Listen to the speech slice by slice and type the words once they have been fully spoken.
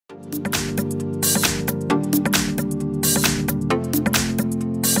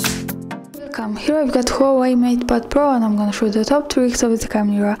Here I've got HUAWEI MatePad Pro and I'm gonna show you the top tricks of the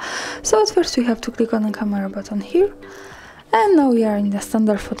camera. So at first we have to click on the camera button here. And now we are in the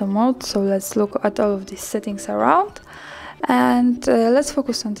standard photo mode, so let's look at all of these settings around. And let's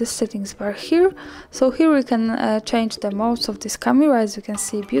focus on this settings bar here. So here we can change the modes of this camera. As you can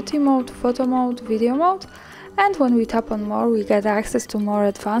see, beauty mode, photo mode, video mode. And when we tap on more, we get access to more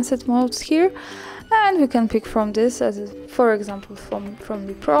advanced modes here. And we can pick from this, as for example from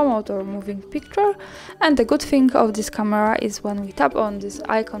the Pro mode or moving picture. And the good thing of this camera is when we tap on this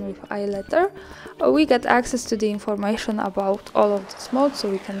icon with I letter, we get access to the information about all of these modes, so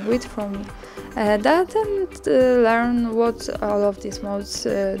we can read from that and learn what all of these modes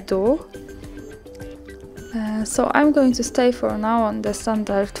do. So I'm going to stay for now on the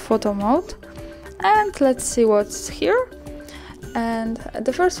standard photo mode, and let's see what's here. And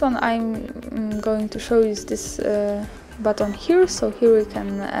the first one I'm going to show you is this button here. So here we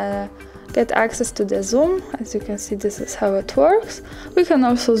can get access to the zoom. As you can see, this is how it works. We can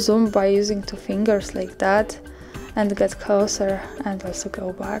also zoom by using two fingers like that and get closer and also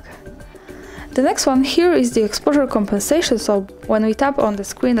go back. The next one here is the exposure compensation. So when we tap on the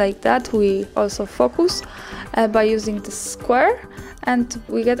screen like that, we also focus by using the square, and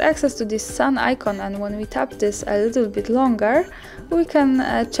we get access to this sun icon. And when we tap this a little bit longer, we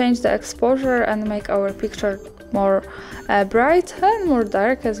can change the exposure and make our picture more bright and more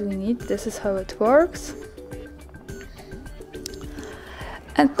dark as we need. This is how it works.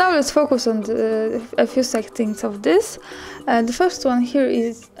 And now let's focus on a few settings of this. The first one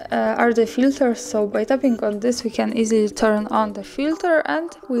here are the filters. So by tapping on this, we can easily turn on the filter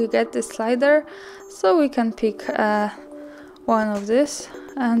and we get the slider. So we can pick one of this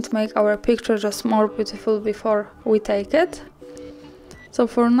and make our picture just more beautiful before we take it. So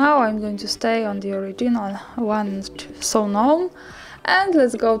for now I'm going to stay on the original one, so known. And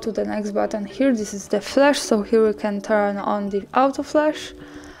let's go to the next button here. This is the flash. So here we can turn on the auto flash,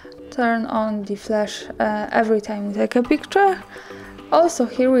 turn on the flash every time we take a picture. Also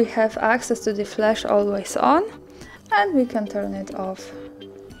here we have access to the flash always on, and we can turn it off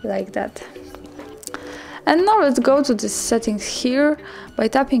like that. And now let's go to the settings here. By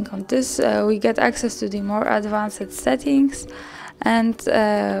tapping on this, we get access to the more advanced settings, and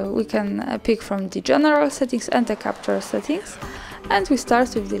we can pick from the general settings and the capture settings. And we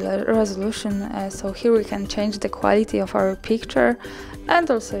start with the resolution. So here we can change the quality of our picture and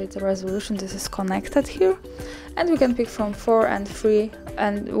also the resolution. This is connected here, and we can pick from 4 and 3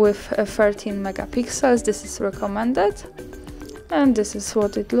 and with 13 megapixels. This is recommended, and this is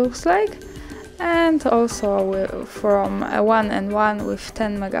what it looks like. And also from 1 and 1 with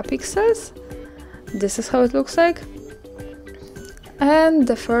 10 megapixels. This is how it looks like. And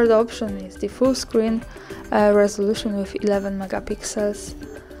the third option is the full screen resolution with 11 megapixels.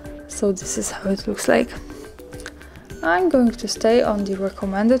 So this is how it looks like. I'm going to stay on the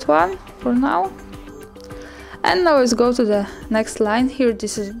recommended one for now. And now let's go to the next line here.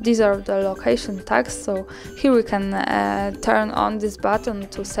 These are the location tags. So here we can turn on this button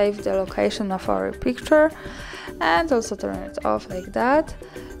to save the location of our picture and also turn it off like that.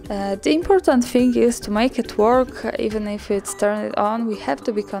 The important thing is to make it work. Even if it's turned on, we have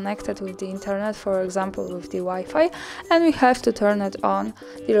to be connected with the internet, for example with the Wi-Fi, and we have to turn it on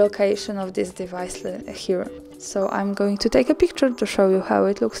the location of this device here. So I'm going to take a picture to show you how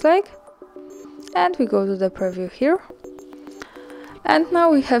it looks like. And we go to the preview here. And now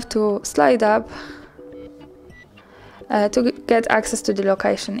we have to slide up to get access to the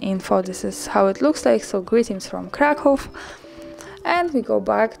location info. This is how it looks like. So greetings from Krakow. And we go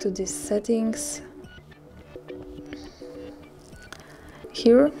back to these settings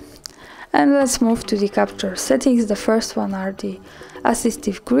here. And let's move to the capture settings. The first one are the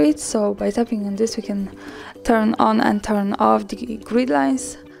assistive grid. So by tapping on this, we can turn on and turn off the grid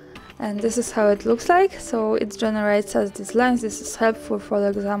lines. And this is how it looks like. So it generates us these lines. This is helpful, for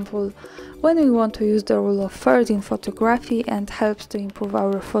example, when we want to use the rule of thirds in photography, and helps to improve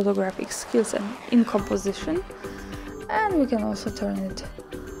our photographic skills and in composition. And we can also turn it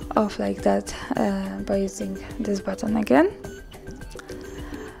off like that by using this button again.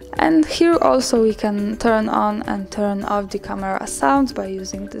 And here also we can turn on and turn off the camera sounds by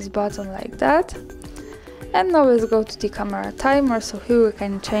using this button like that. And now let's go to the camera timer. So here we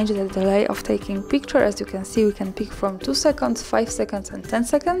can change the delay of taking picture. As you can see, we can pick from 2 seconds, 5 seconds and 10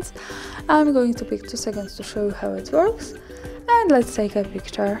 seconds. I'm going to pick 2 seconds to show you how it works. And let's take a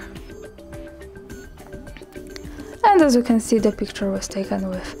picture. And as you can see, the picture was taken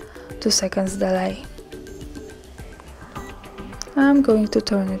with 2 seconds delay. I'm going to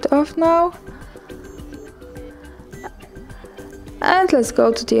turn it off now. And let's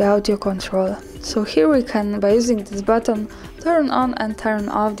go to the audio control. So here we can, by using this button, turn on and turn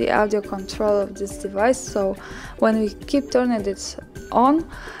off the audio control of this device. So when we keep turning it on,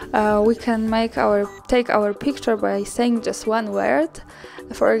 we can take our picture by saying just one word.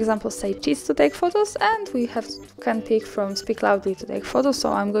 For example, say cheese to take photos, and we can pick from speak loudly to take photos.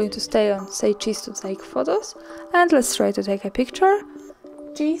 So I'm going to stay on say cheese to take photos, and let's try to take a picture.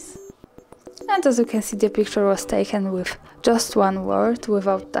 Cheese. And as you can see, the picture was taken with just one word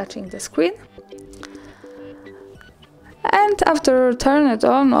without touching the screen. And after turning it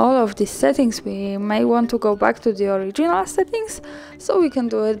on all of these settings, we may want to go back to the original settings, so we can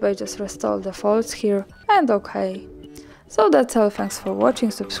do it by just restore defaults here and OK. So that's all, thanks for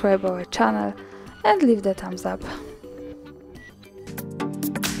watching, subscribe our channel and leave the thumbs up.